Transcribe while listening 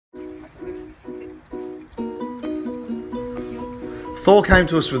Thor came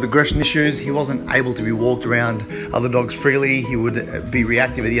to us with aggression issues. He wasn't able to be walked around other dogs freely. He would be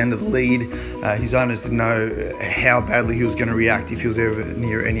reactive at the end of the lead. His owners didn't know how badly he was going to react if he was ever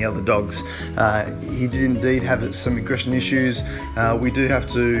near any other dogs. He did indeed have some aggression issues. We do have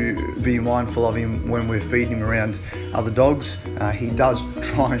to be mindful of him when we're feeding him around other dogs. He does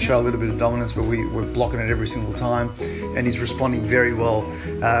try and show a little bit of dominance, but we're blocking it every single time, and he's responding very well.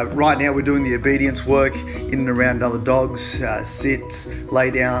 Right now we're doing the obedience work in and around other dogs, sits, lay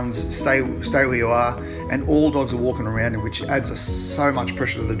downs, stay where you are, and all dogs are walking around him, which adds so much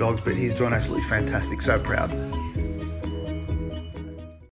pressure to the dogs, but he's doing absolutely fantastic. So proud.